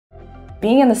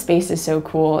Being in the space is so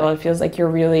cool. It feels like you're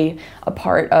really a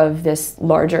part of this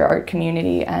larger art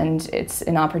community, and it's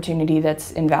an opportunity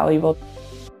that's invaluable.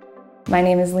 My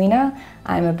name is Lena.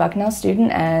 I'm a Bucknell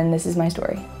student, and this is my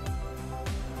story.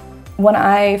 When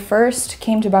I first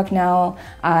came to Bucknell,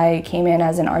 I came in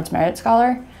as an arts merit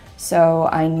scholar, so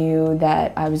I knew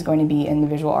that I was going to be in the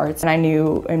visual arts, and I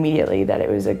knew immediately that it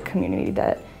was a community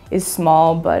that is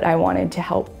small, but I wanted to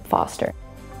help foster.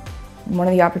 One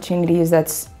of the opportunities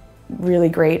that's really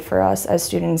great for us as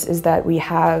students is that we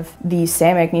have the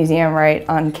Samick Museum right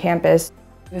on campus.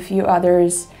 A few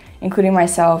others, including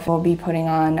myself, will be putting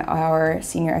on our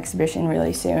senior exhibition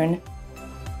really soon.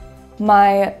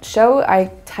 My show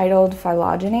I titled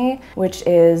Phylogeny, which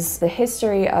is the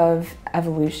history of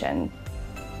evolution.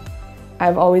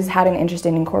 I've always had an interest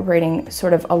in incorporating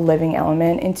sort of a living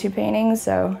element into painting,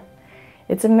 so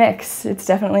it's a mix. It's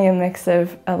definitely a mix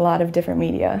of a lot of different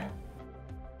media.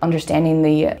 Understanding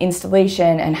the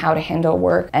installation and how to handle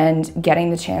work and getting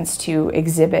the chance to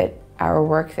exhibit our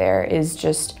work there is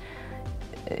just,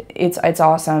 it's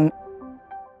awesome.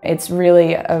 It's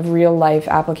really a real life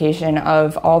application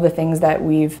of all the things that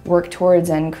we've worked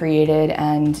towards and created,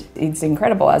 and it's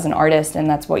incredible as an artist, and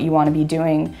that's what you want to be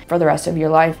doing for the rest of your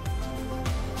life.